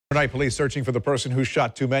Tonight, police searching for the person who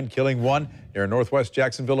shot two men, killing one near a Northwest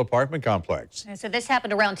Jacksonville apartment complex. And so this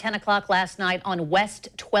happened around 10 o'clock last night on West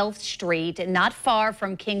 12th Street, not far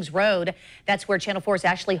from Kings Road. That's where Channel 4's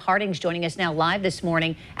Ashley Harding's joining us now live this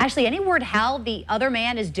morning. Ashley, any word how the other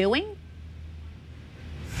man is doing?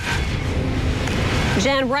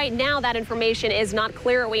 Jen, right now that information is not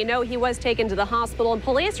clear. We know he was taken to the hospital, and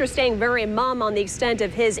police are staying very mum on the extent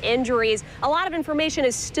of his injuries. A lot of information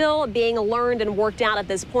is still being learned and worked out at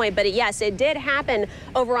this point. But yes, it did happen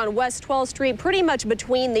over on West 12th Street, pretty much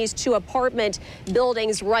between these two apartment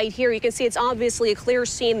buildings right here. You can see it's obviously a clear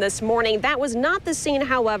scene this morning. That was not the scene,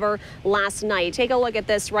 however, last night. Take a look at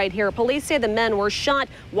this right here. Police say the men were shot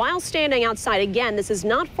while standing outside. Again, this is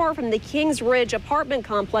not far from the Kings Ridge apartment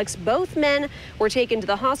complex. Both men were taken to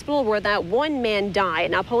the hospital where that one man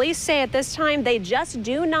died. Now, police say at this time they just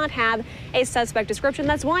do not have a suspect description.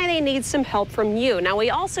 That's why they need some help from you. Now, we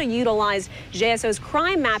also utilized JSO's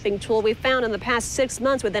crime mapping tool. We found in the past 6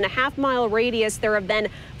 months within a half-mile radius there have been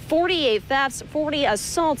 48 thefts, 40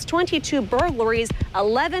 assaults, 22 burglaries,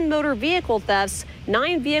 11 motor vehicle thefts,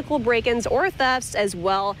 9 vehicle break-ins or thefts, as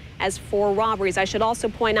well as 4 robberies. I should also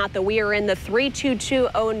point out that we are in the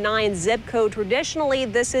 32209 zip code. Traditionally,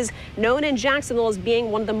 this is known in Jacksonville as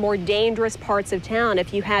being one of the more dangerous parts of town.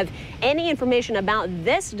 If you have any information about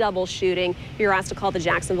this double shooting, you're asked to call the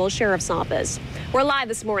Jacksonville Sheriff's Office. We're live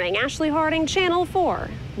this morning. Ashley Harding, Channel 4,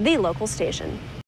 the local station.